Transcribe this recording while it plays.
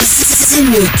The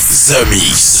Mix. The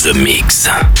Mix. The Mix.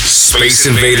 Space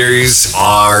Invaders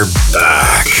are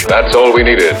back. That's all we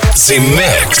needed. The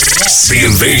Mix. The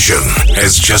invasion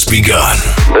has just begun.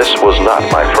 This was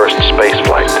not my first space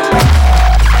flight.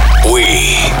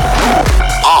 We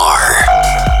are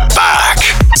back.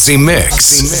 The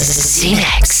Mix. The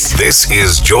Mix. This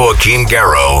is Joachim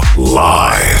Garraud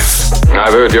live.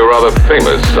 I've heard you're rather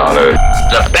famous on Earth.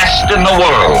 The best in the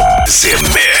world.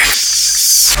 The Mix.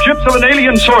 Ships of an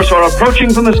alien source are approaching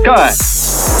from the sky.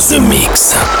 The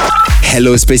Mix.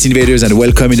 Hello Space Invaders and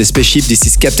welcome in the spaceship. This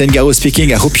is Captain Garraud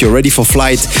speaking. I hope you're ready for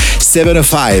flight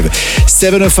 705.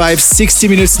 705, 60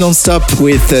 minutes non-stop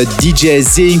with DJ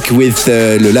Zinc, with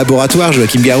Le Laboratoire,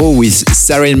 Joachim Garraud, with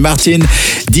Sarah Martin,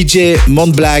 DJ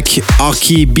Mont Black,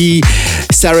 Arky B,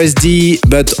 Sarah's D,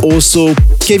 but also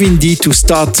Kevin D to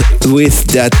start with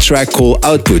that track called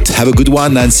Output. Have a good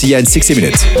one and see you in 60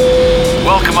 minutes.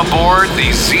 Welcome aboard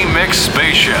the Z-Mix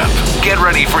spaceship. Get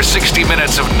ready for 60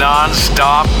 minutes of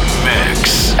non-stop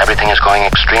mix. Everything is going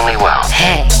extremely well.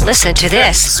 Hey, listen to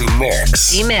this. Z-Mix.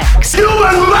 Z-Mix. You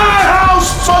in my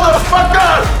house,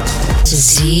 motherfucker!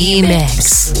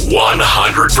 Z-Mix.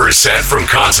 100% from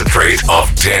concentrate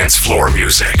of dance floor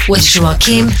music. With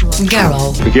Joachim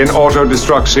Garraud. Begin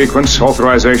auto-destruct sequence.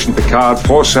 Authorization Picard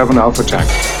 47 Alpha Tank.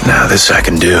 Now this I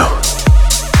can do.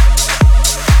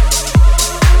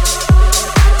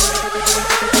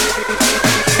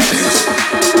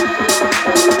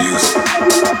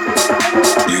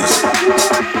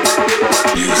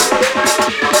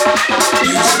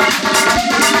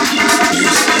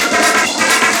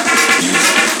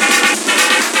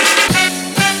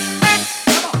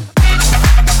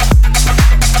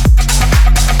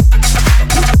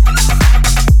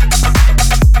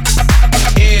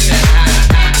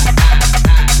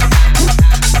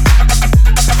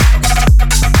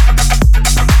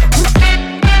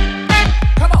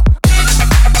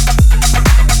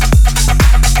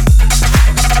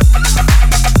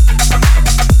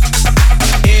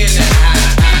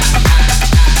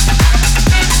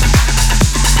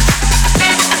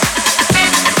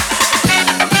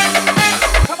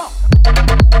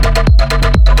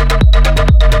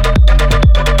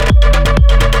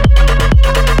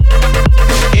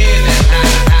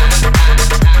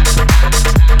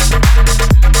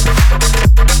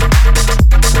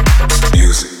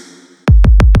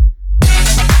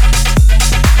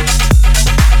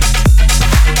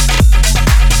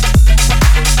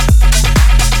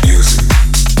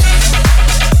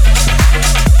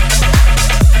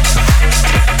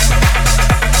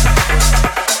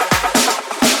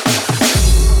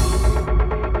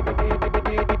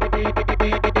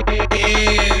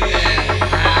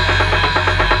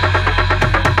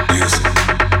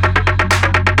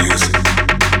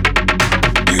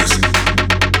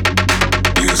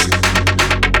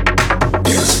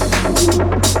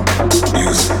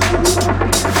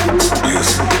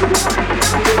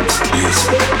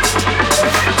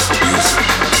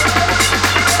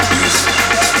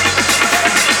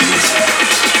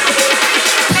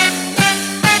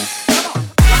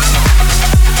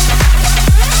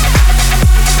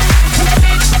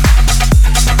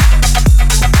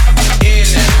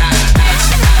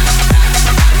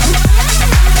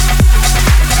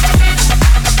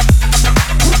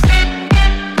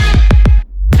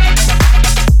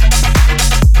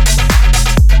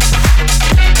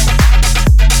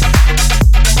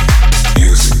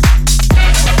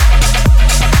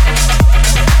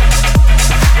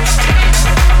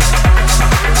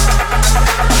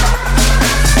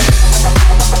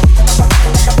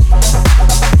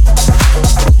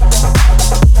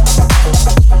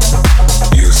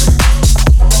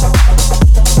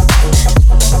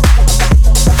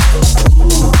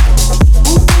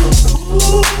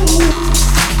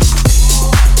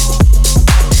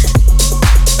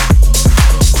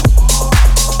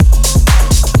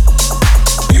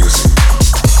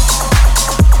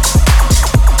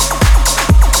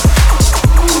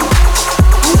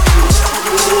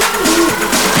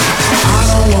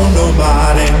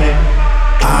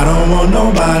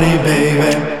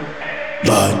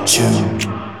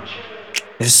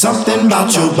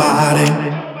 About your body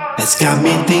that's got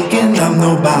me thinking I'm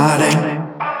nobody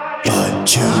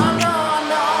but you.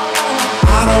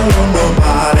 I don't want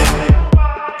nobody,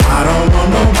 I don't want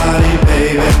nobody,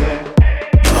 baby,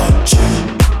 but you.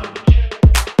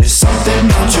 There's something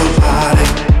about your body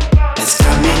that's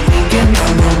got me thinking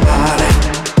I'm nobody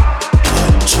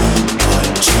but you,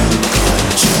 but you,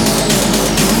 but you.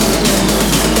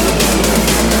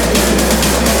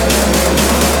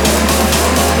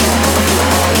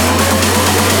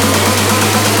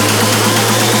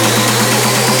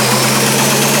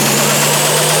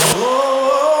 Oh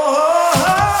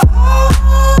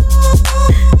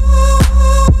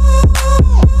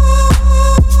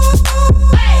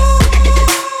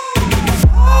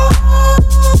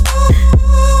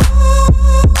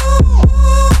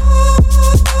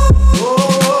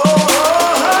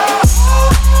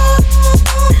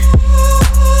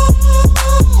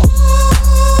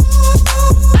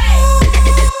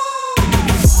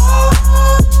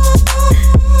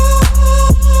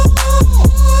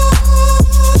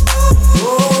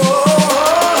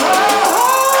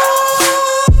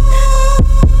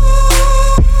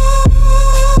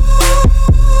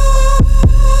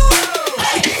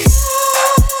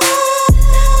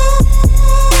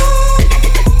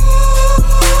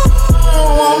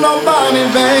want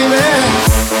nobody, baby.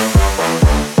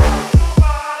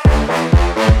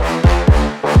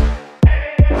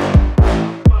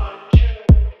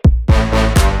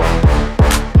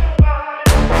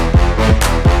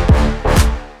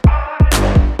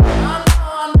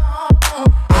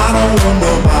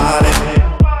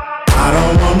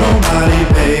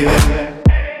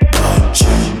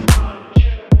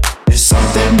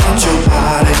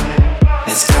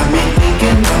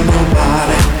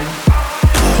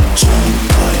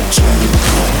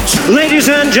 Ladies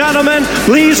and gentlemen,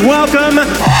 please welcome The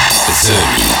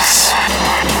Mix.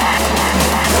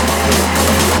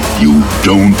 You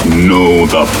don't know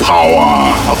the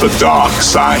power of the dark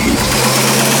side.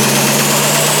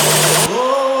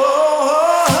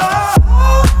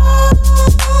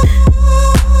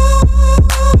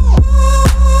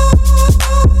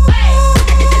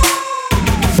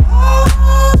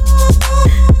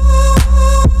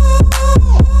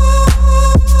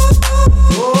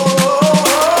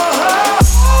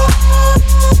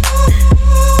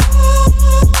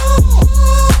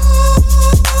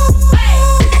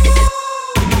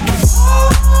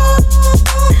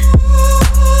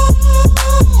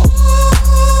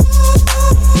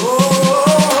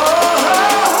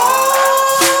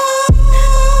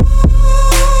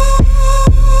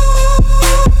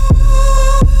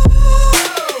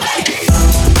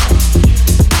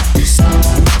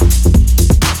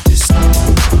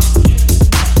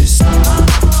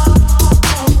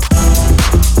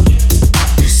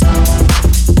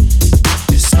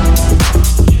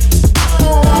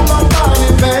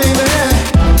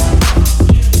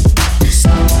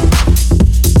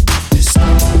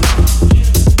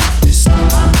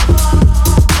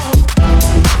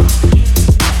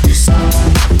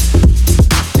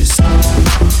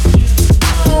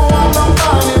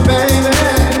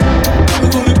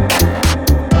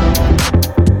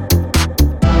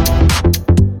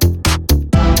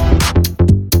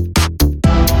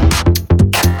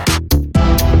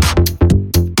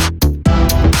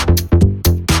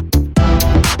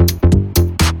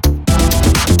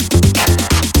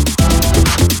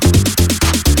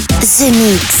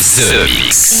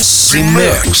 The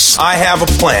Mix. I have a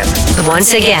plan.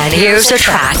 Once again, here's a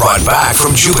track Brought back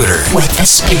from Jupiter. with a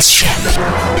spaceship.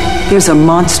 There's a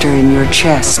monster in your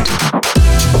chest.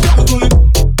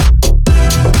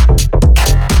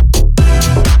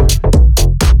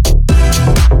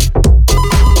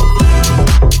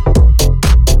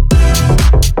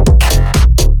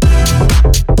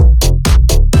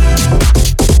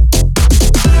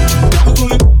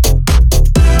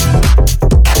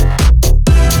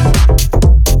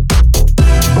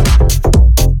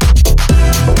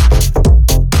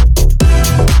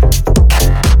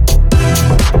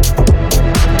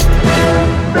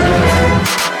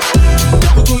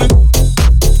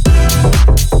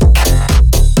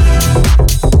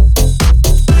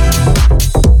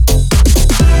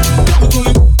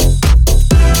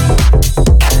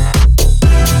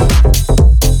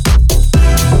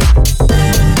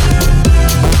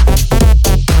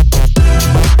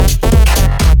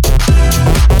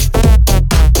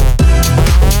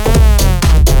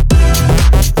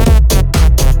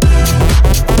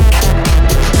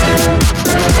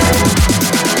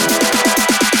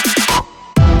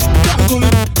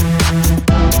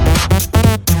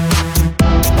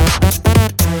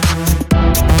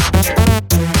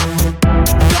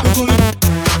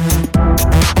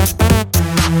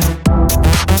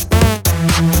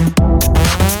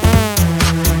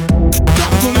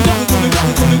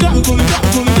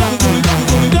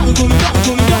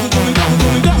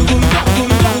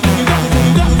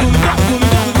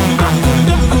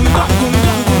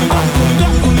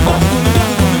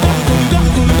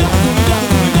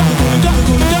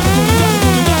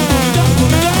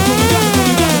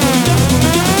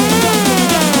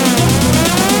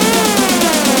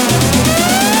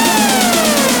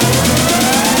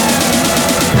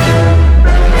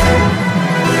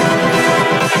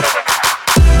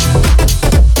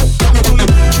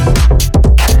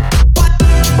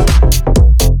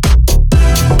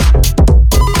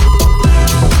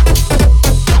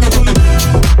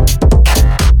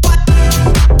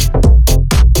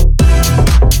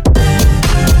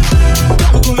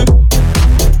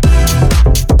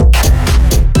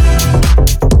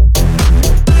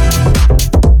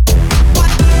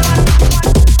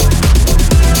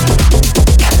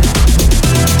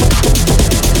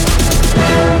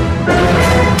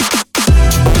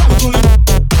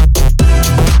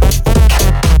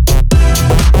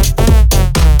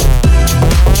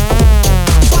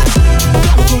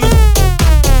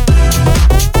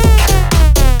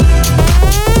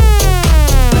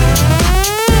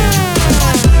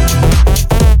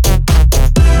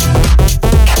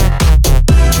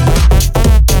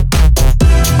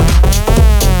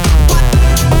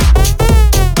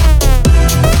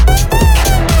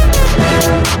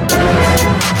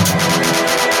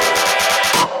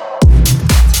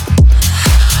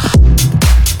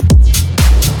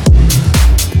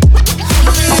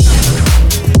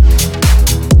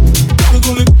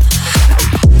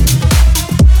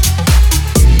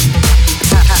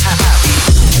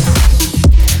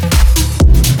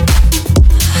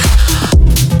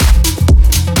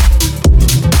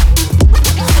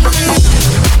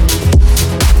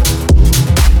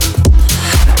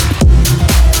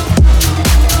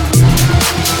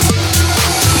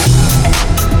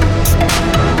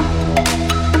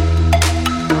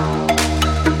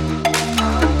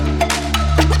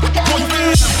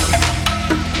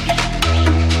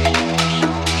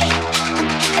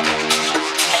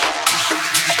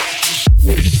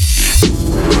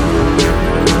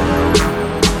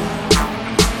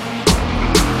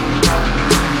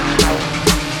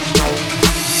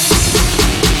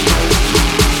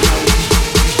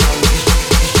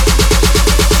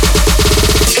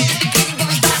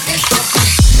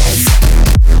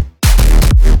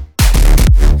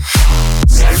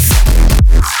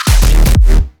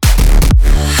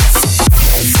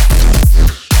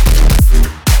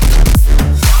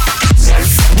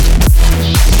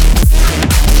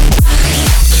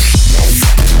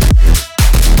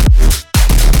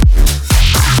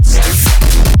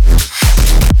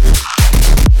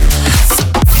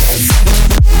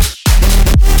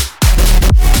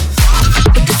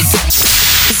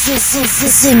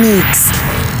 The Mix.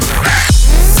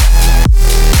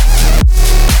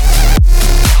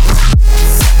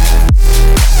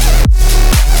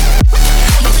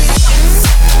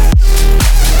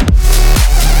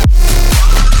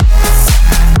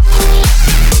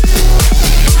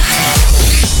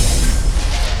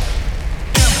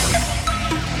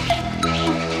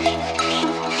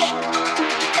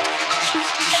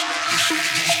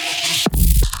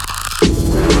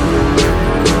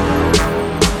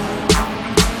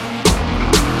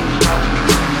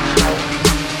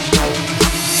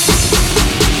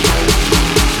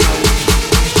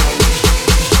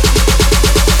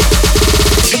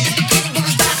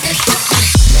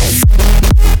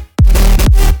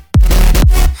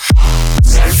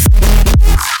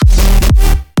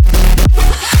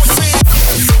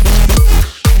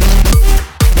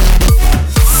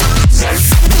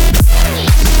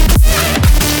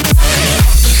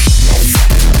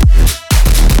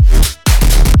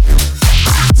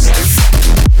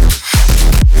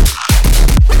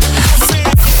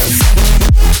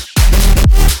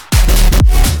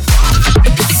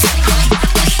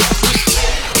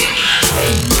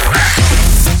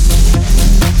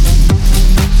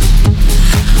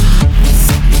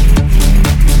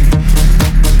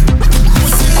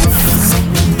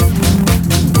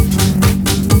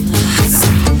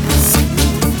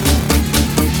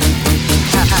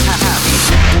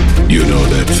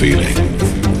 feeling.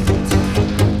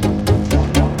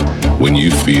 When you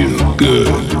feel good.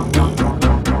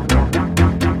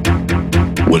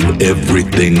 When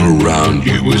everything around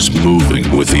you is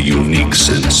moving with a unique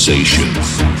sensation.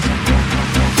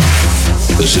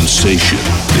 The sensation,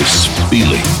 this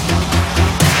feeling.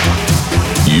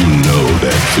 You know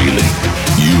that feeling.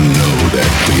 You know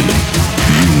that feeling.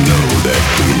 You know that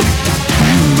feeling.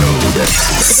 You know that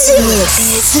feeling.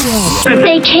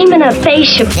 They came in a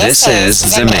spaceship. This is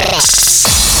The Mix.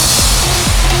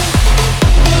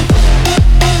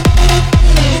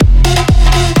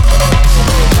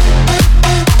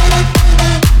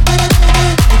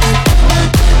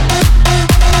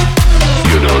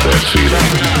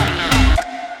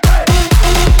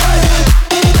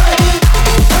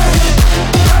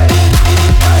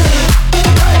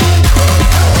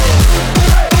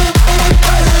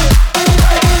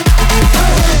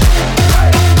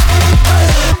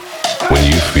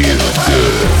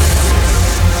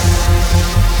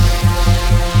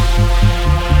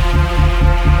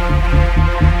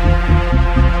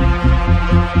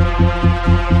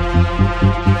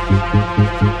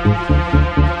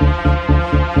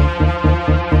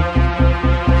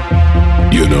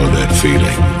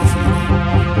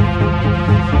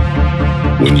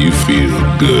 When you feel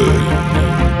good.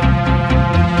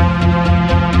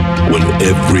 When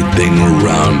everything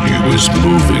around you is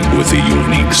moving with a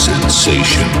unique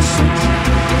sensation.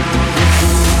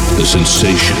 The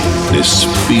sensation, this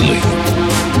feeling.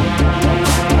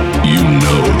 You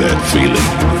know that feeling.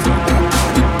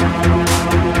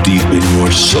 Deep in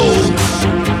your soul.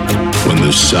 When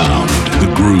the sound,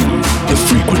 the groove, the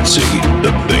frequency,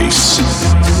 the bass.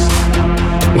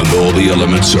 When all the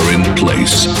elements are in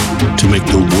place to make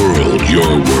the world your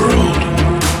world.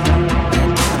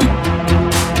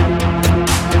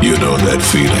 You know that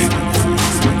feeling.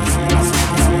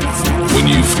 When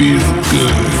you feel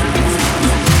good.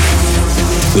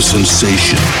 The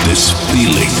sensation, this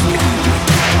feeling,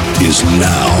 is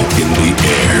now in the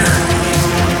air.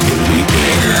 In the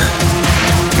air.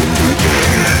 In the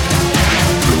air.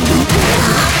 In the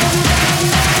air.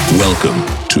 Welcome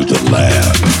to the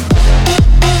lab.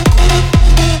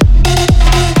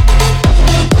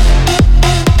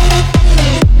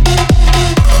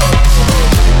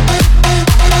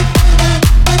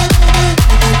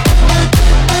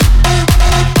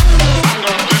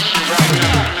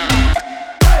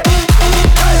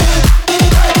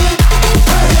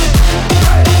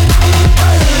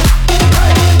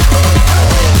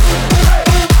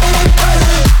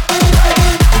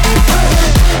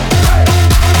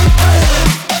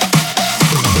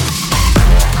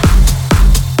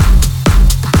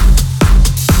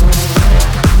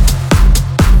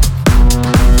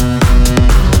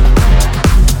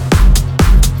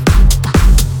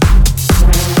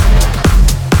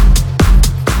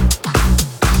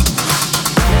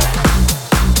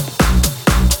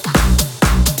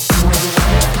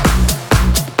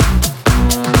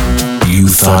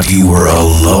 You were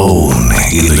alone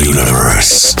in the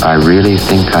universe. I really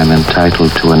think I'm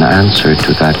entitled to an answer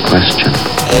to that question.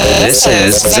 This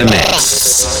is The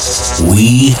Mix.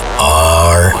 We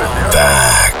are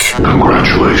back.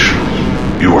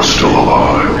 Congratulations. You are still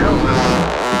alive.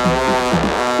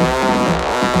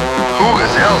 Who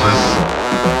is Elvis?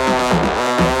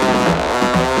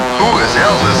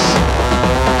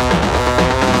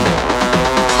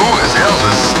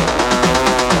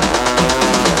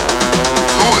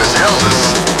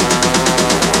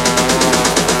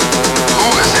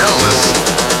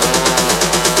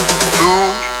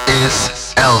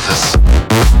 Elvis?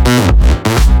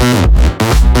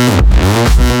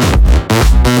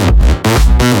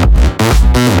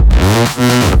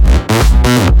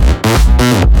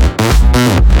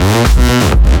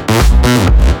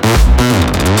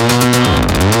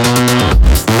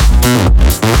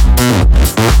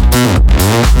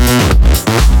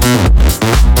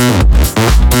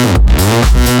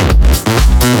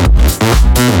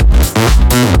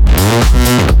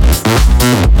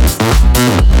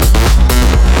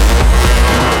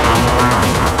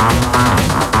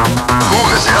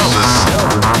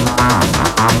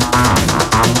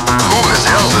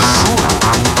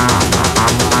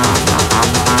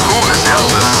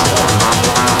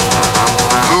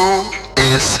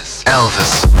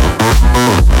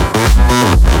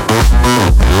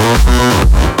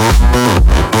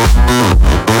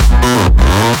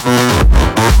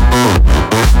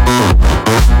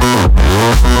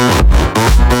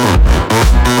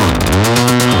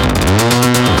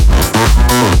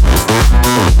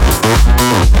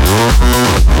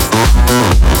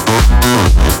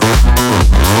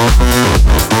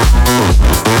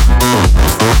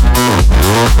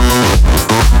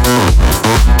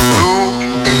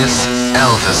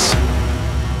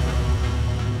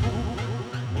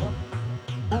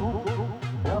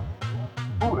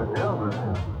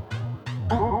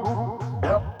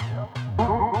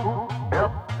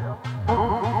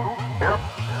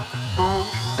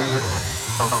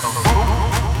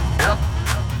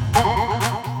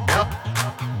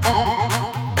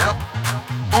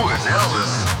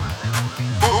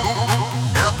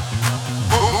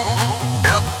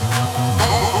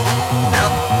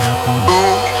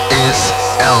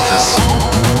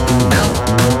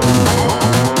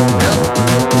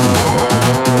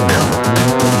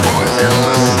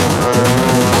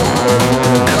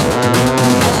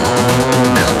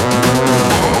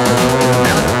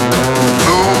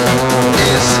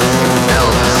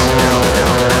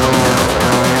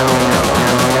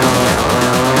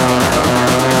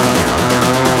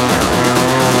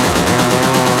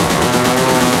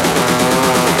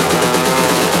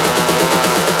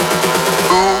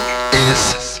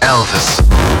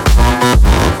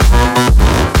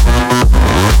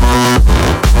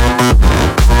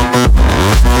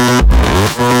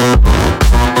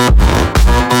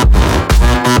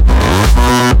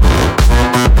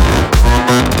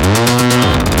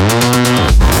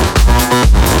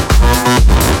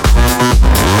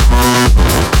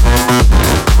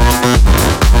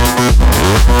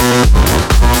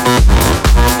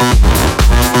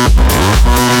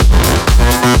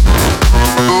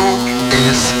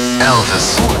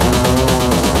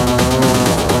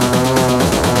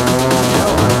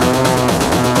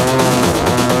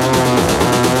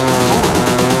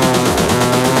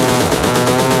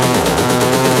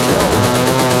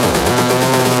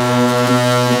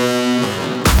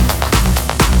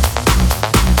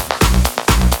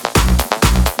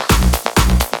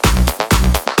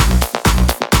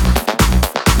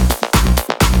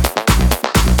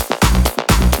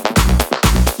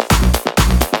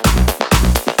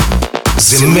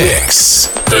 The Mix,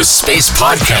 the space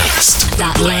podcast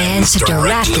that lands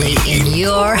directly in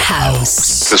your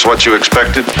house. Is this what you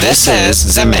expected? This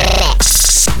is The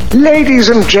Mix. Ladies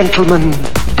and gentlemen,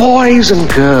 boys and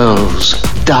girls,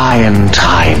 dying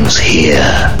times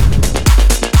here.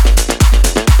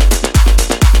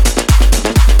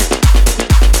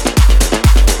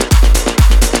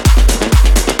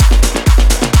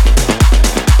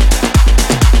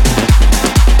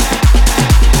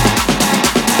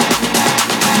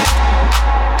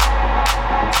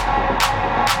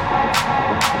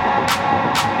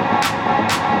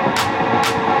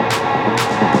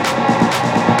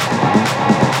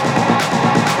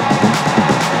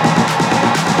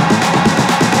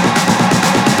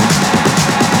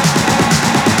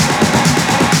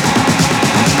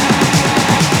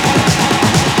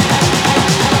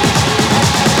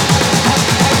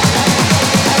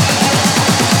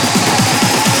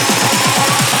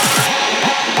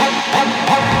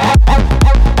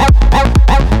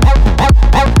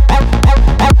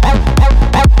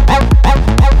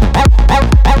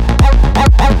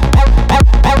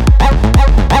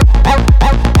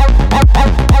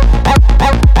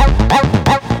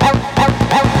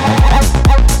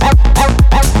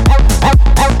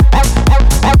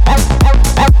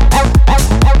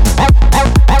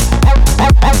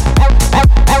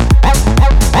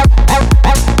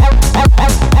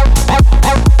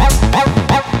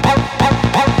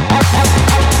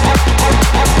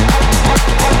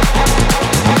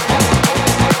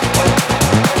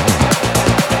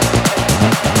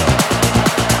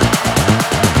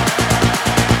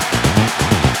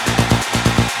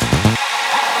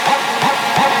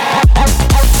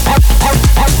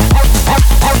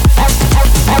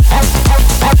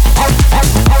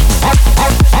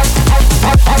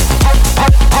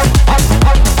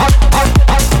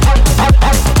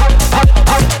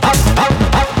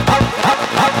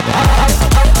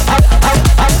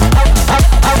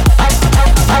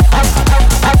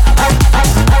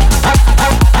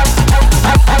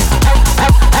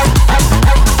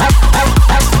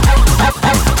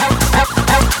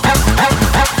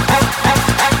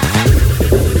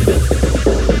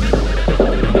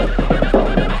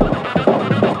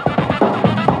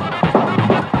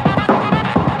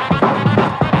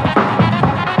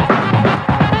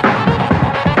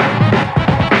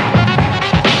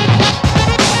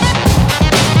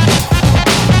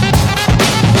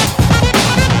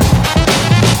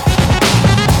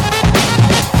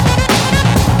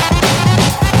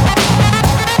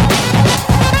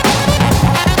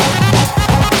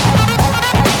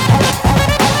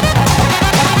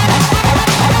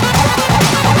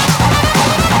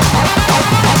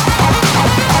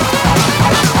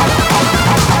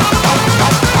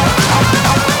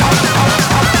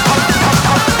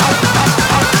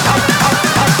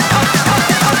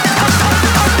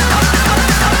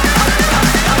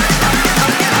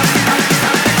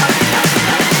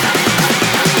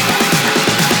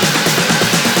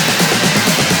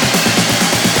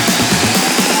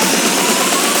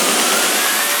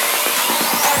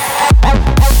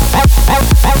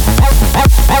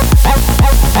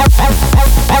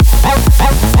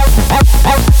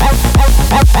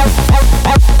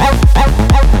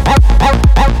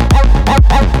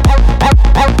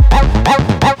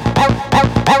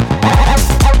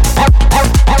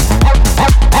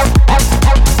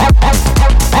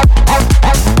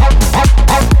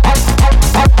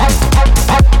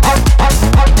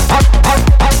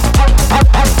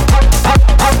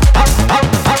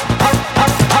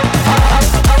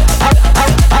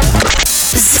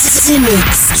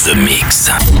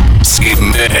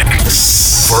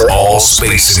 for all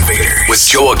Space Invaders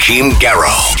with Joachim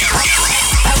Garraud.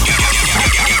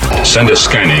 Send a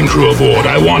scanning crew aboard.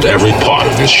 I want every part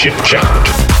of this ship checked.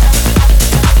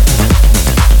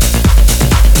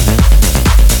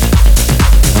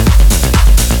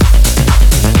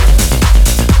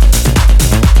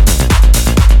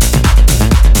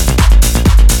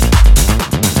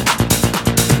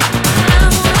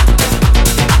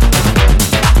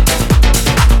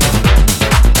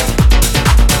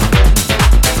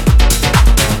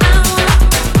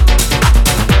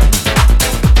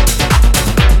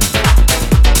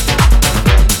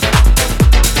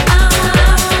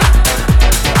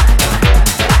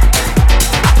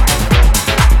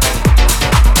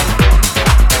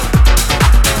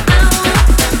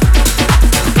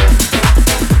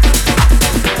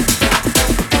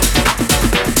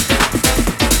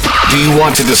 Do you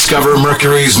want to discover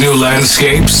Mercury's new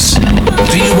landscapes?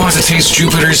 Do you want to taste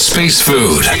Jupiter's space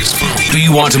food? Do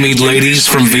you want to meet ladies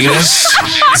from Venus?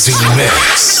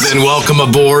 Z-Mix. Then welcome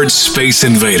aboard Space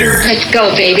Invader. Let's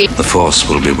go, baby. The Force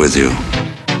will be with you.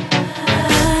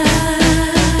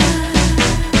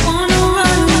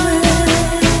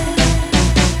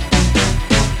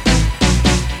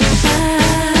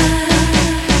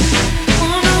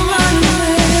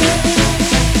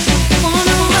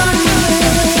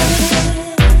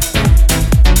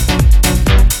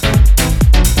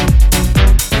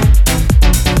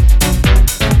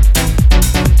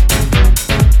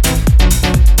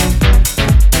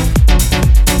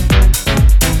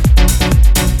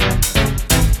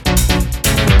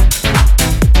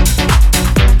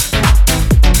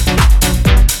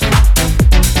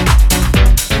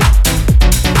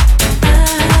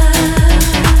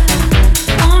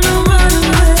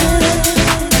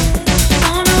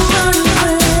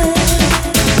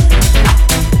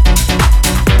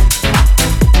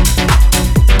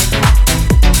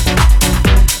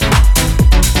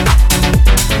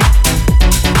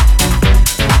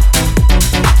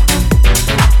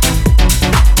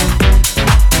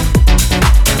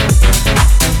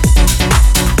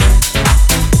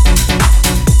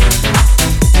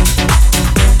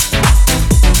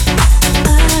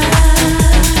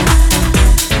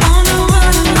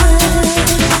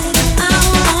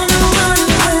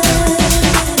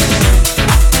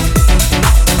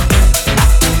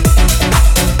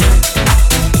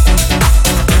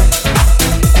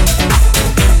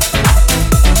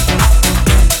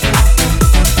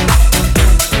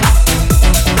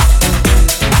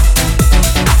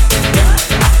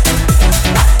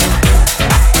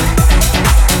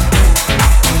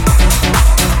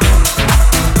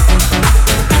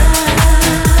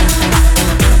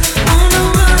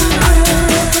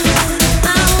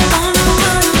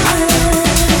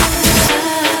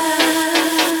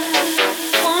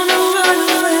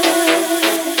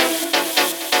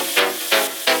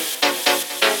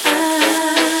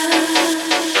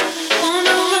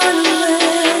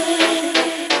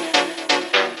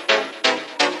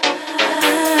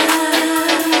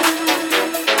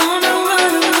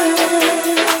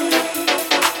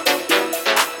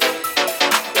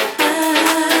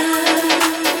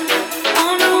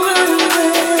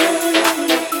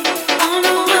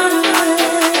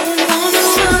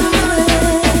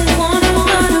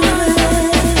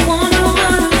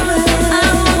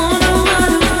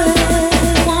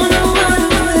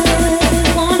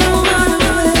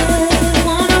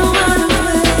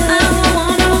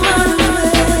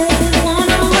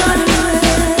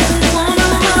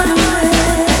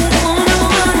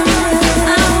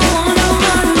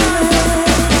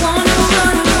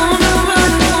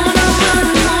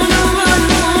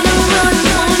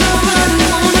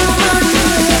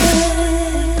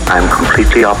 I'm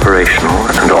completely operational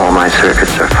and all my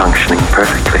circuits are functioning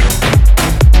perfectly.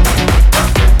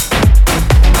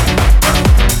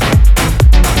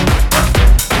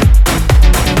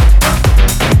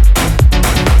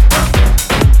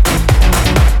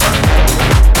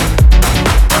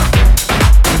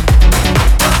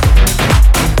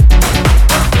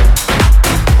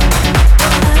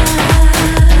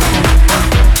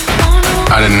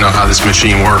 I didn't know how this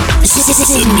machine worked.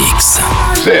 Z-Mix.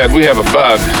 Said we have a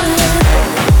bug.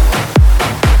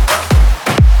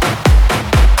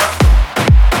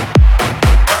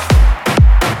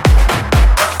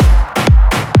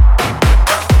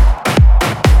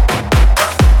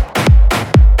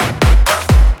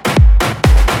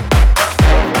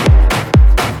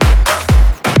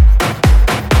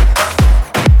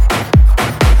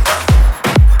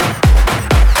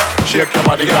 Shake your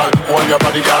body, girl. Hold your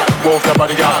body, girl. Move your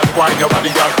body, girl. Wind your body,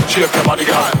 girl. Shake your body,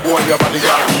 girl. Hold your body,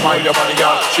 girl. Wind your body,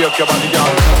 girl. Shake your body,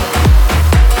 girl.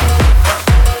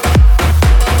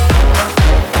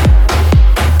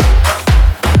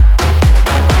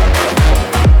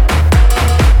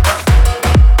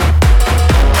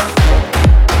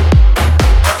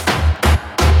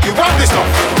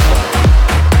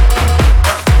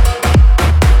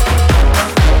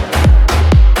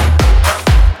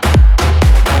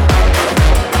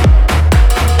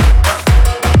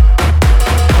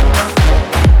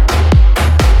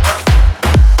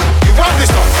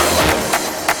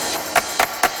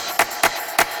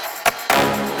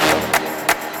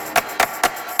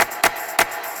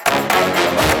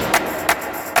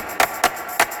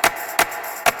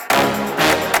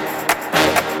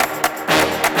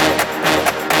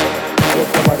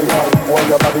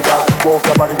 move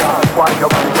your body, girl, wind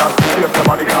your body, girl, shake your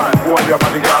body, girl, hold your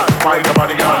body, girl, wind your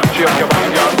body, girl, shake your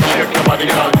body, girl, shake your body,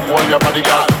 girl, hold your body,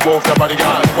 girl, move your body,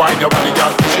 girl, wind your body,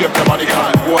 girl, shake your body, girl,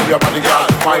 hold your body, girl,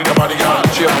 wind your body, girl,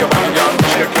 shake your body, girl,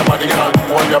 shake your body, girl,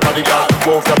 hold your body, girl,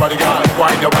 move your body, girl,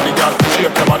 wind your body, girl,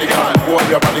 shake your body, girl, hold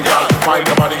your body, girl, wind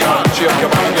your body, girl, shake your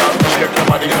body, girl, shake your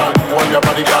body, girl, hold your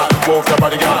body, girl, move your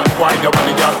body, girl, wind your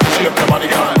body, girl, shake your body,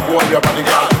 girl, hold your body,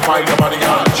 girl, wind your body,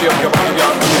 girl, shake your body,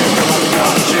 girl, shake your body,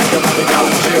 girl, shake your body, girl,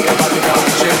 shake your body, girl,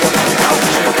 shake your body, girl,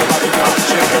 shake your body, girl,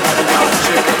 shake your body, girl,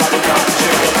 shake your body, girl,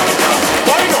 shake your body, girl.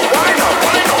 Wind up, wind up,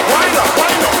 wind up, wind up,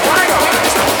 wind up, wind up,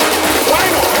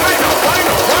 wind up, wind up, wind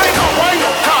up, wind up, wind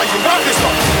up. Carl, you got this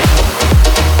one.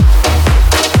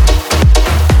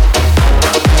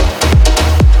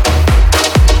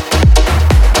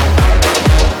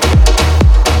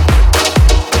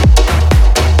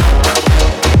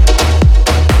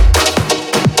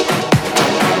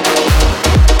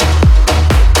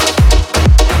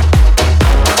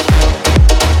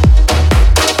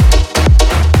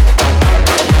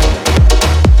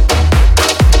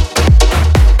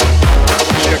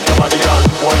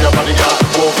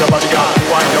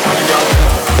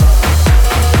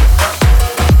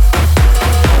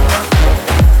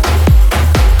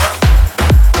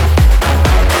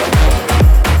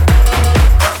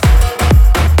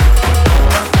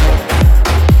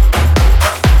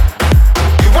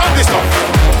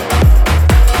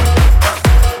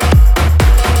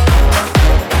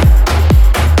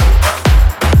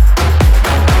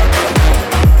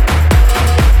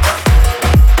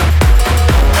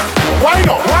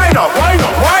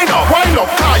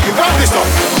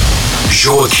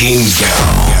 Joaquin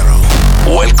Garrow.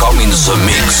 Welcome in the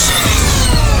mix.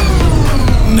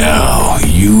 Now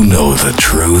you know the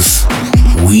truth.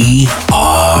 We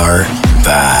are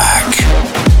back.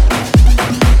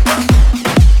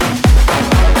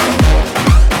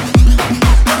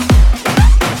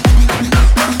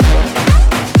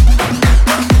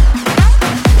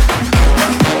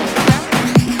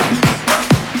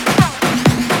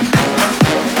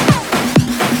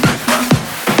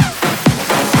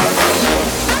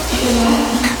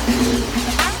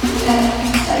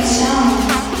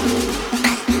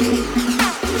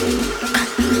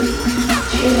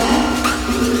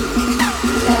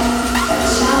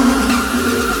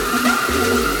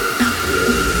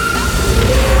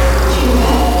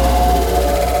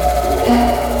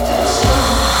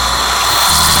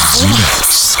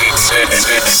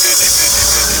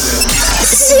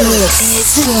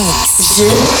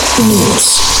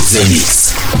 The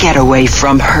Mix. Get away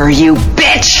from her, you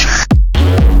bitch!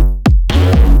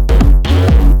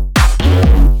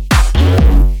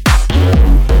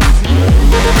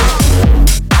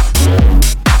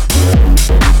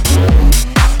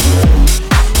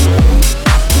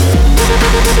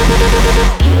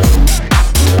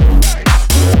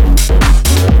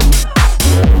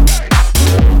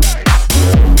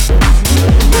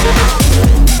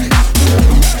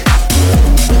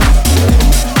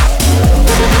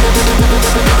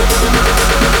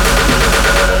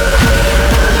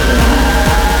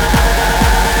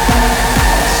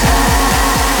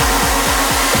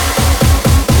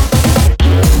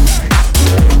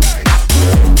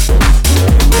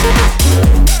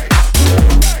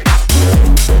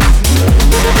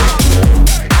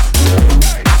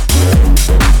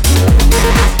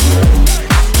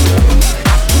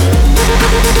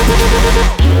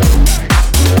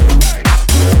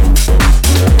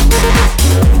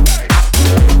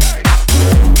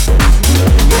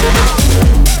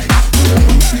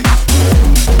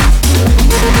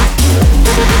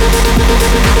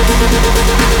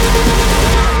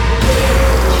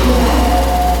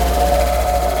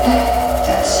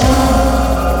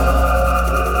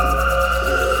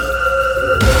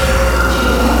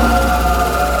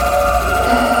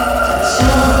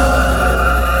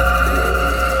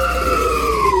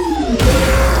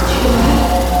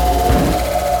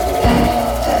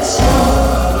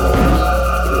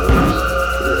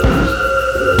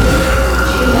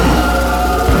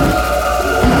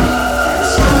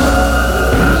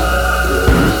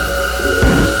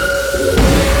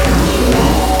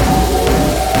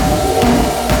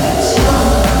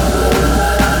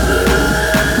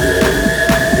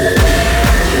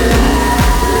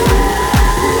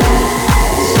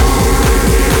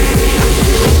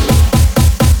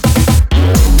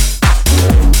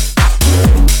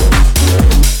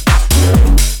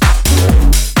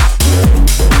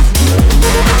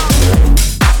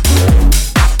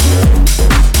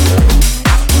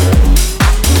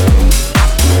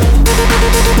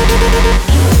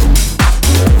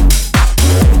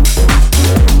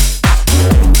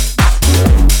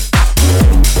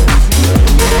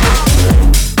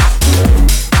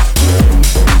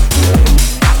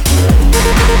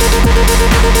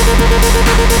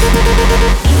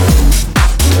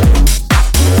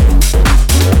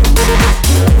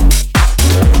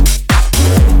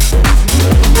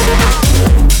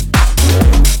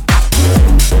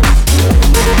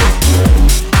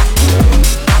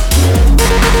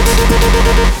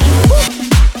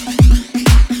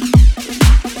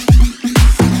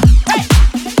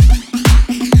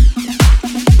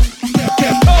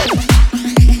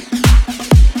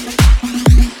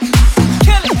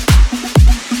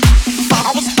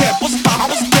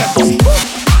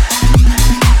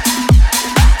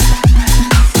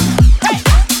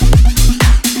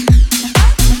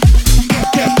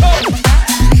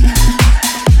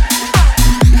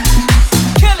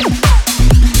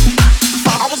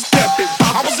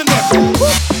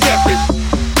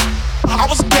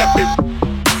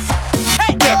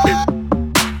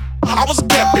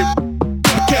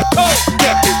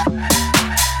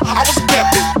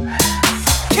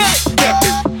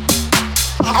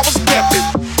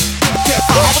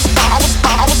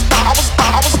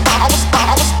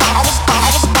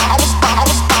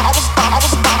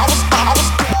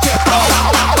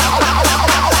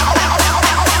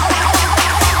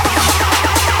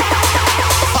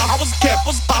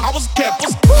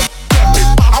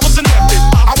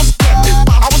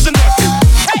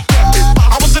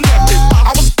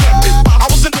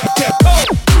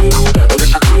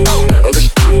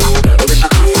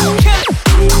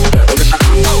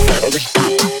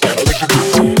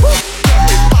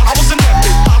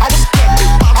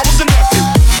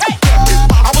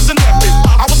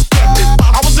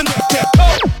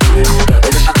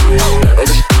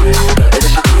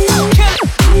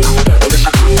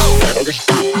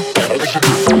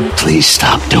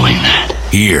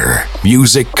 Here,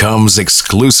 music comes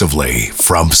exclusively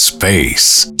from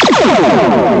space.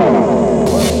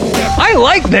 I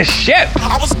like this ship.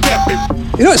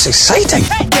 You know, it's exciting.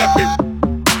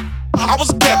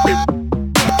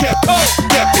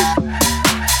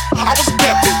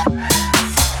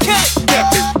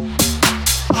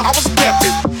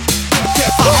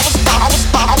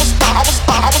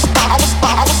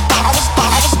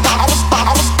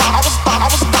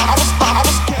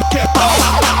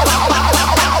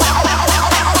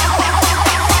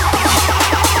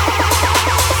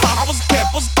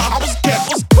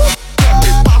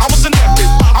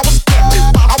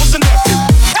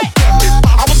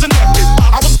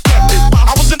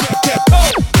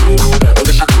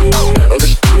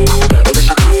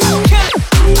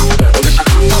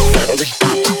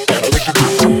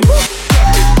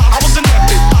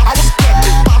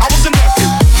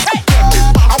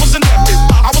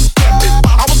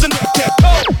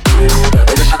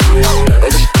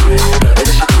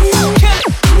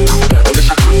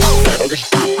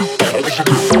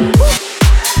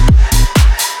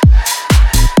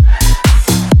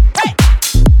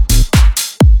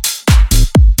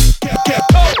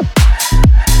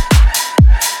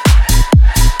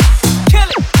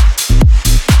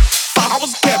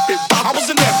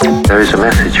 There is a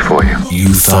message for you.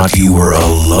 You thought you were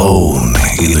alone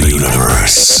in the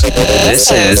universe.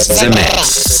 This is The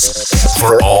Mix.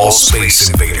 For all space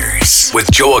invaders with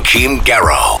Joachim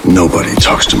Garrow. Nobody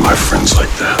talks to my friends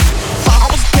like that.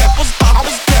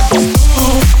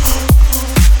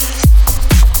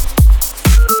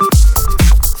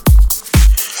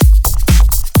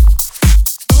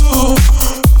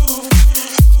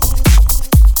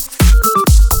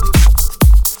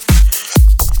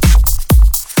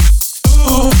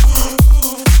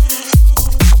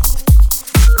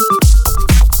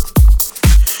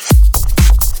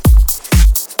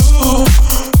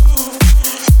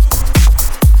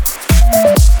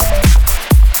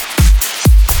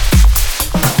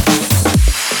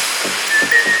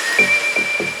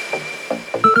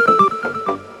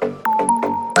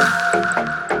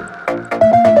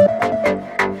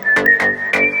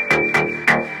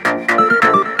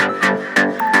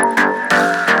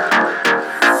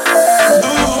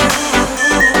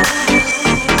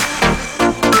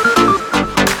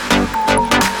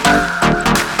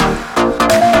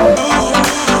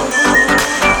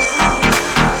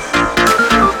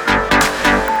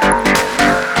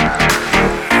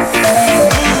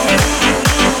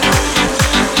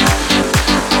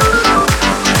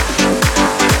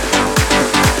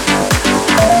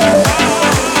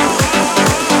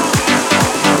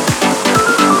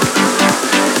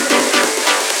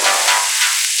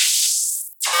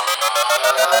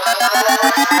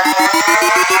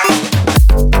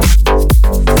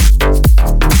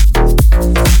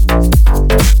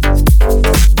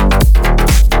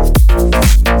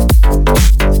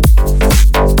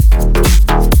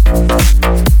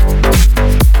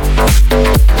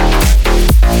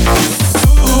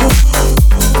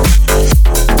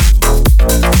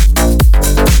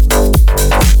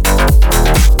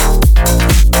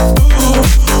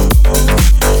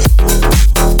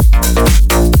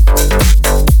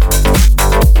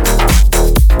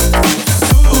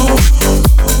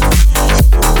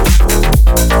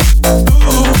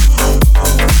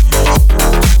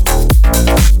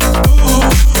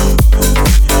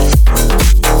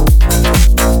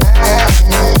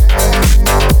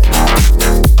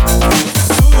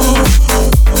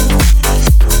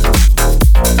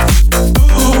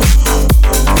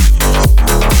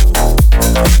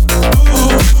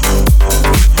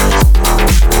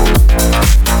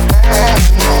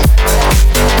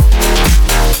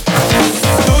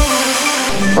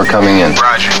 We're coming in.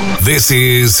 Roger. This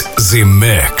is The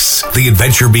Mix. The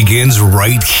adventure begins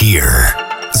right here.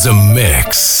 The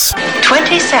Mix.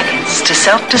 20 seconds to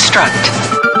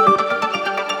self-destruct.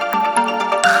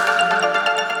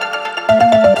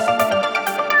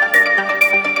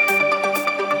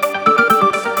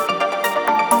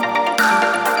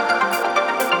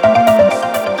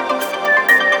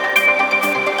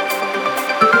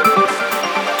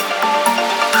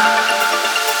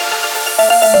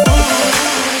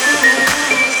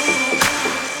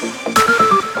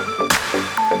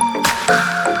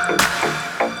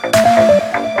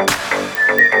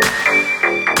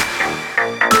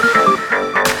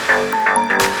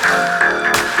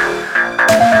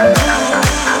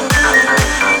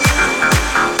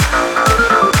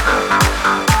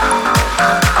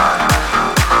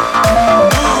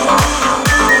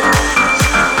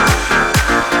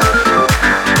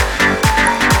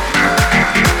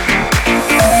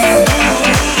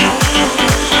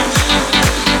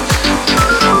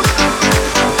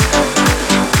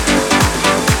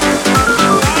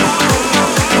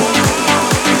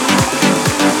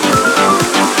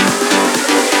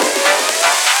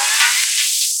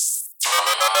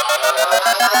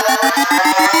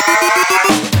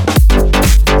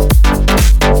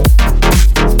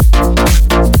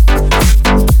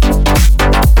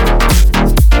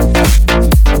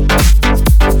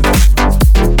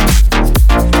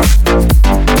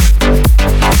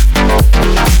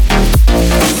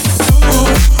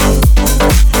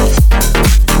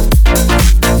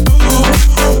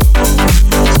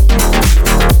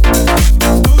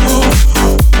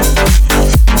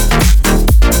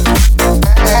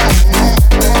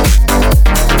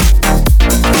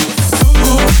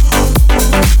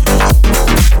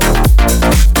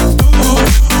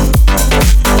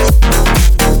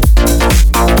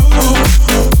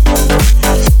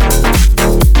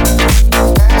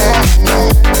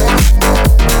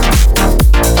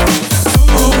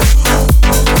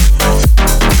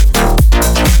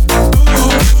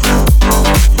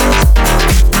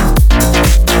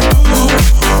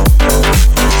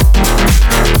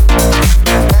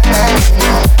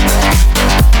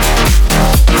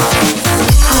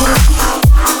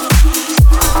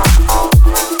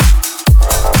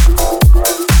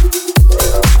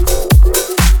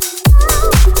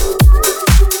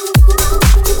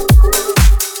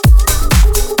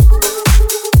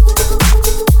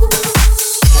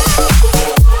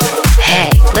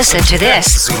 Listen to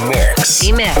this. Z-Mix.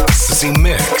 Z-Mix.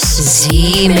 Z-Mix.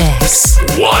 Z-Mix.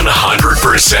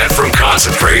 100% from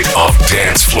concentrate of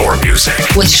dance floor music.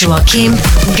 With Joachim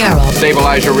Garraud.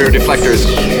 Stabilize your rear deflectors.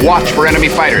 Watch for enemy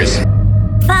fighters.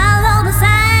 Follow the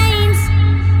signs.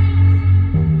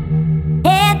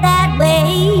 Head that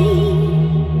way.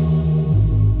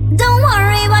 Don't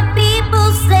worry what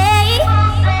people say.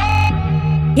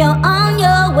 You're on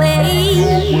your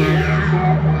way.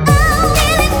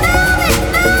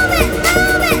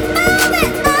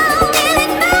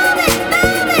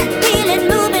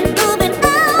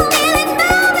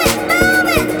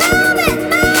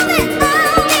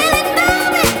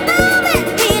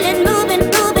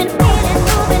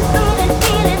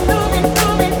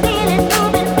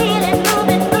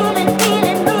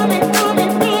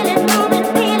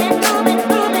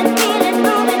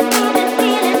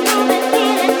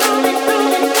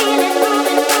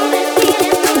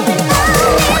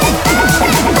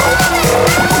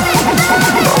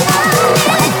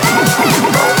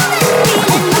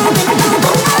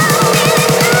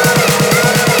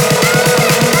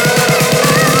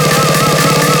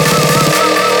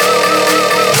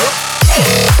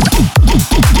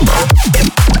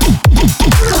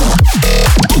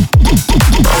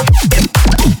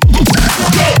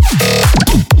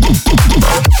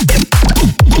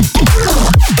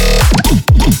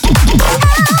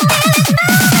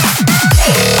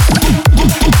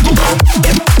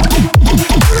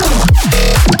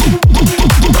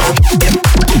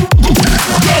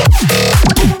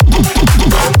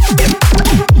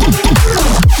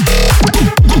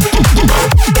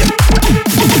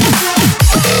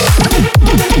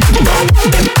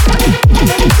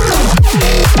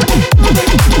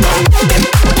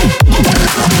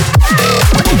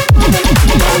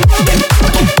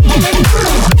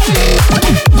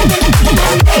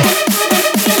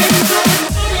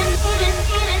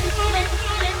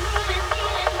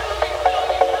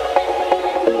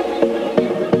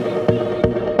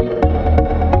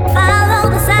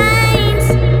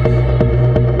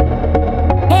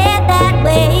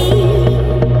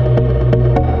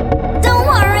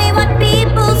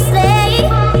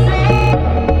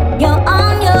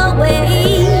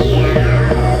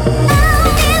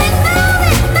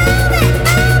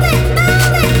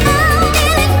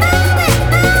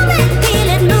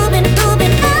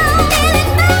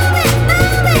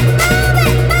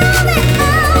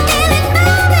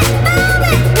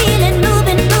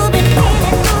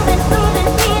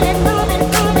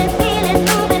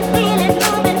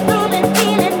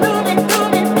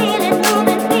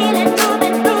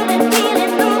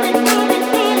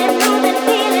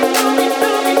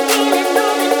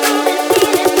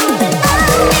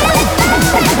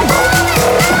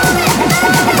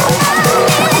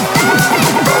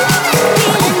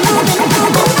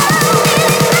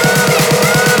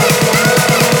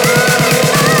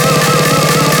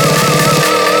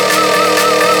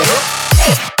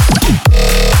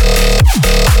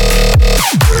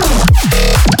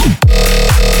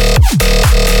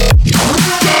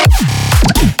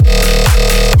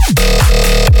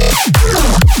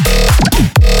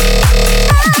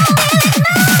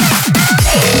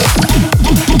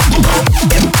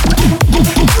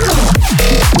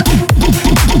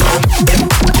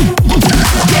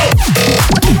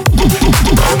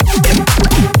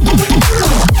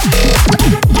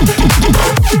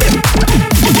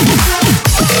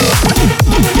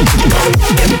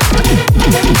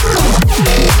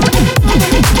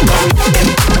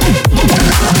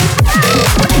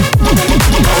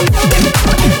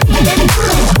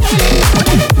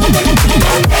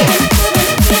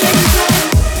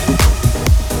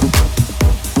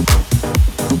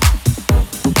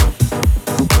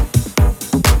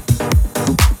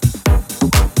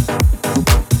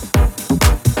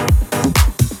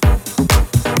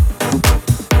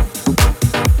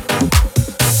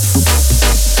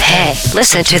 Hey,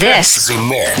 listen to this.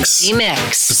 Z-Mix.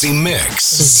 Z-Mix. Z-Mix.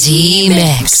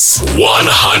 Z-Mix.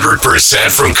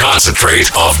 100% from concentrate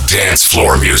of dance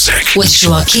floor music. With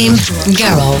Joachim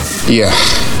Garraud. Yeah,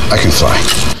 I can fly.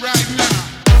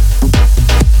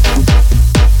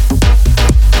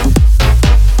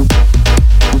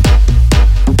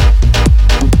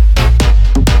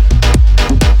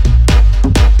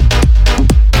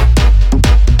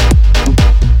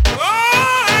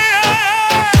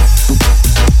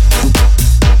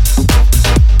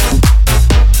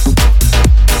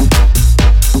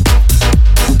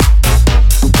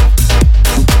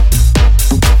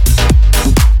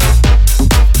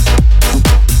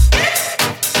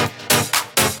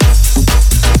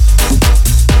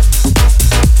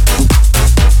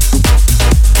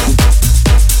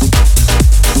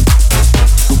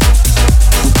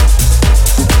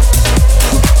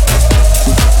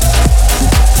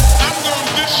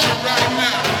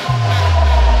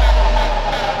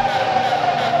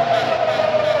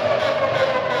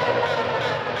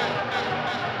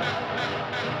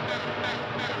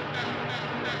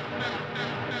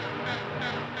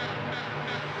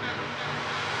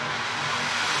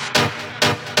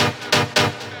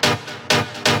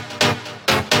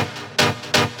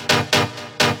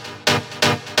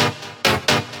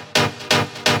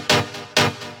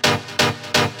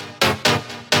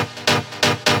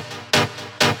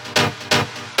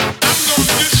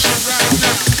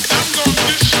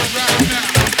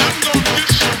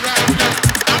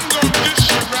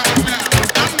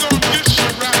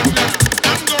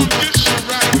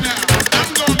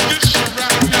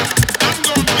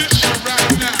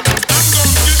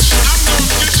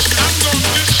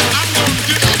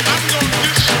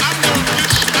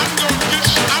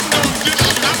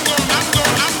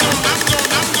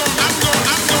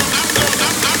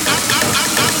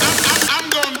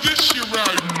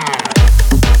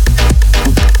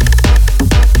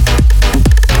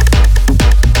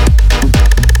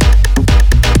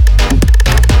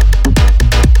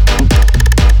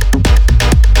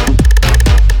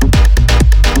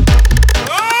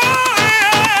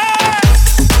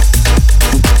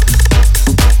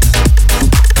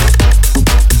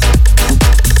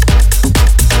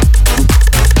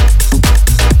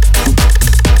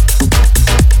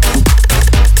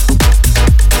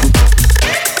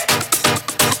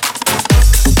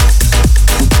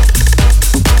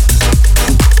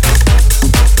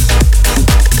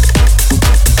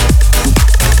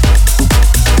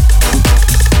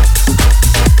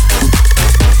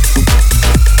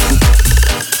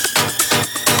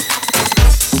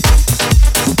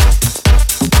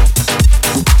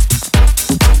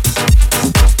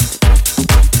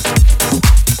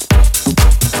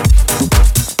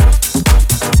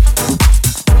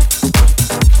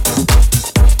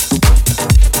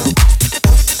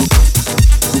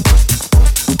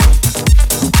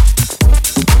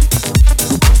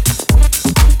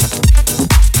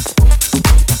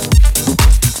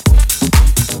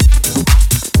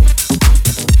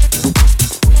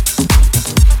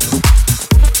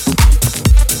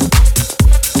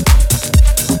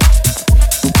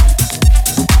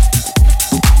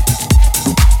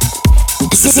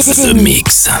 The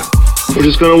Mix. We're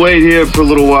just gonna wait here for a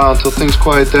little while until things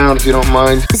quiet down, if you don't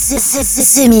mind.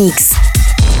 The Mix.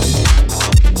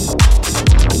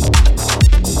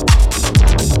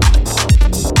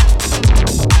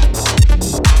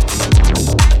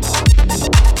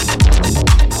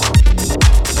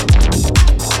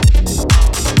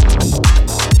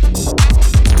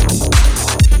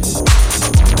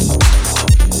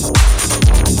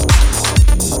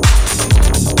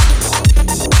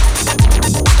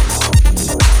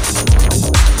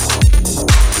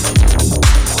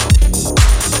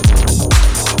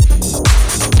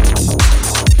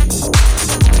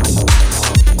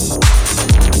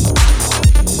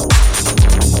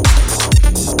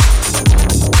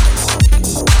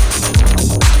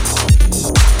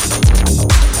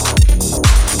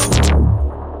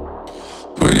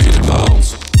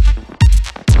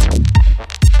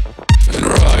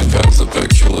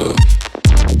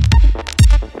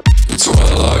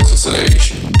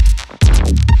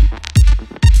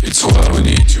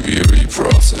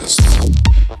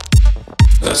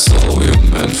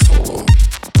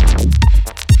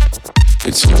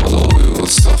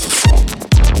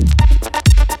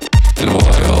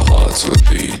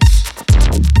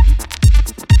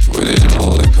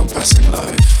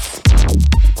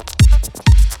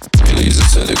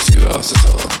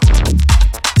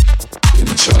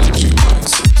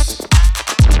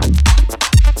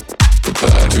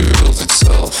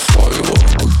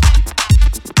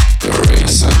 The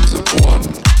race ends at one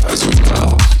as we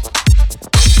melt.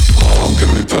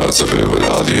 philosophy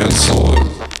without the end soul.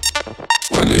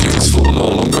 When the useful no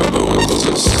longer bewilders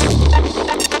us.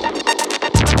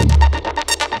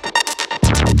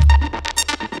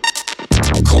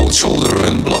 Cold shoulder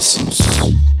and blossoms.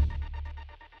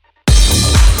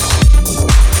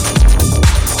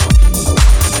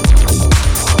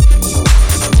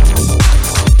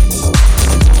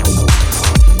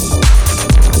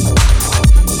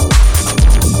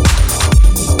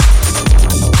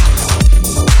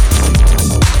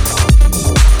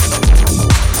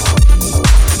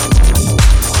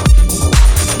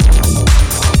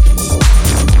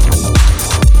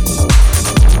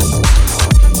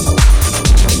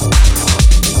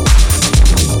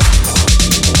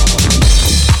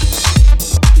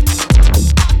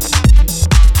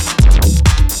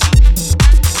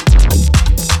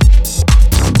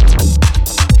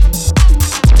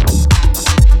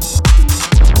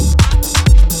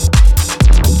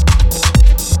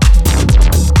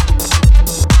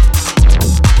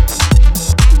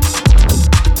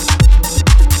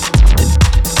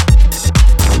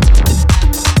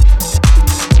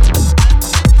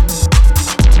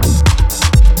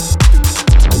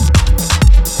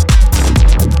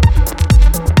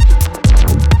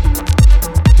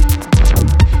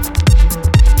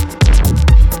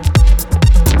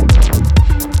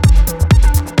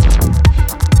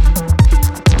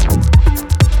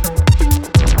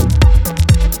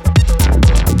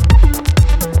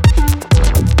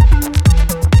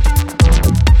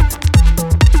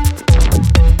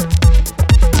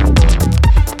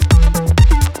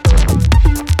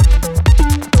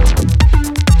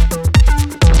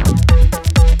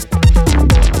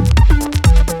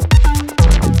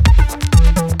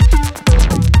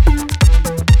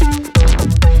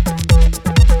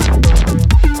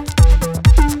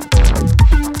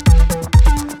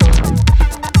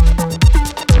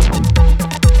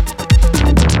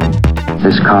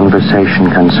 This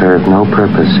conversation can serve no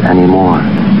purpose anymore.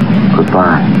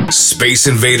 Goodbye. Space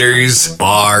Invaders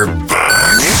are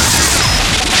back.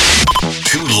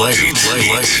 Too late.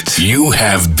 You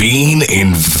have been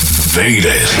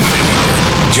invaded.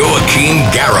 Joachim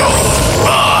Garraud.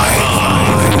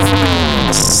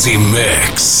 Live.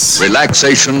 Z-Mix.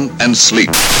 Relaxation and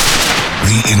sleep.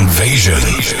 The invasion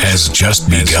has just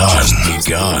begun.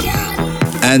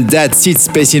 And that's it,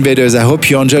 Space Invaders. I hope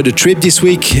you enjoyed the trip this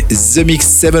week. The Mix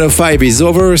 705 is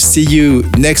over. See you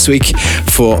next week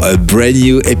for a brand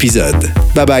new episode.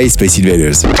 Bye-bye, Space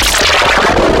Invaders.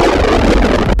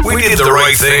 We did the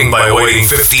right thing by waiting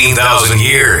 15,000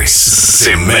 years.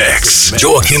 Z-Mix.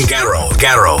 Joachim Garraud.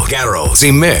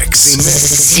 Z-Mix.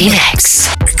 Z-Mix.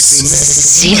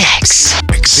 Z-Mix.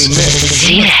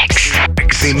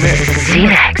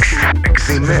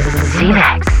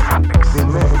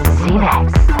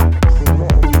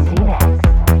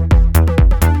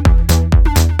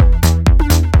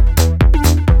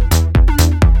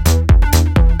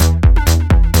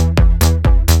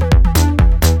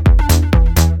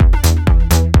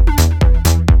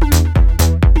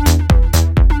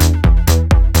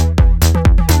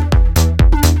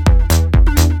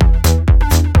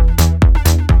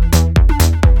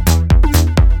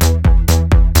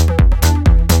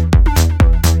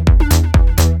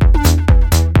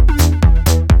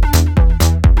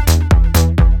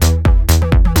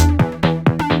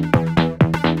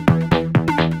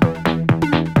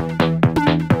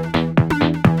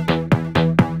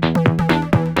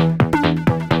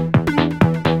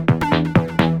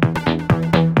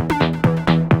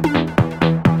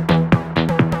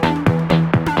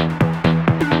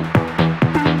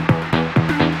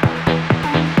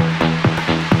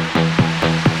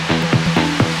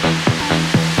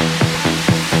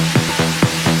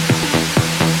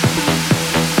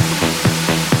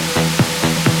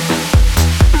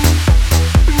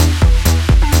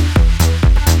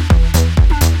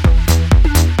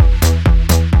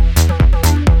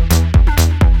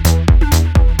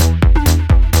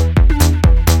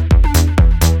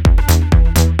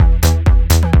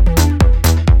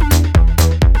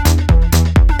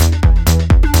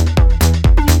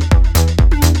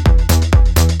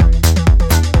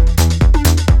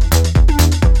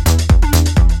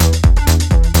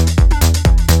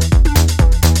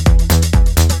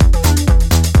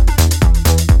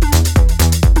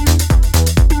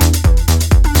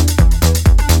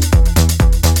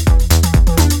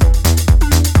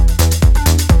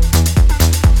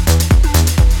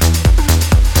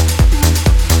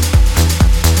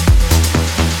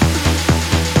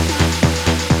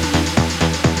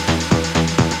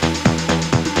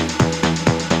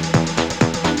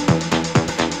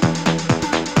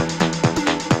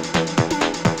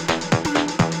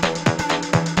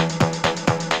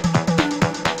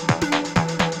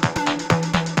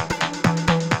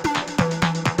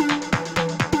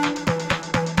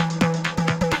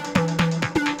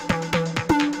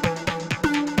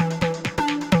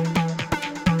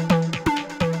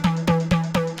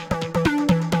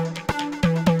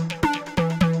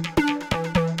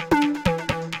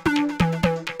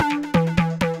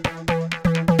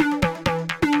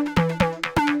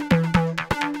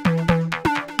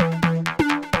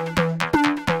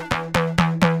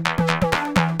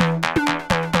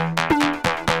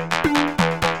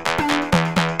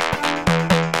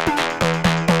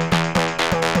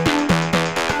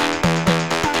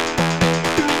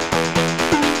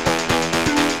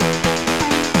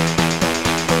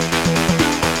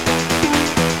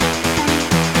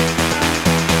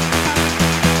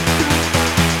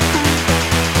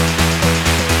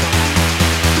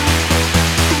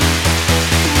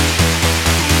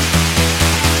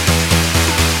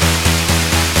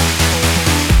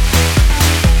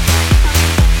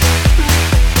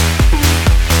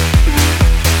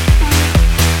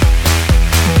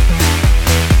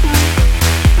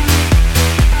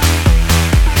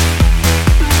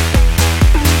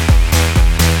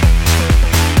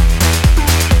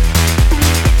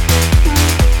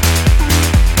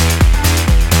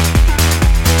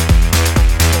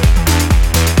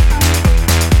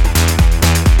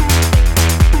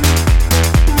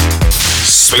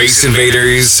 Space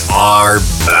Invaders are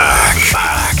back.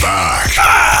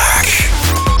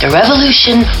 The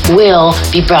revolution will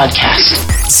be broadcast.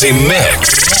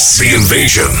 Zemixx. The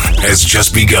invasion has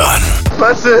just begun.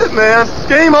 That's it, man.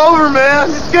 Game over, man.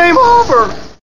 It's game over.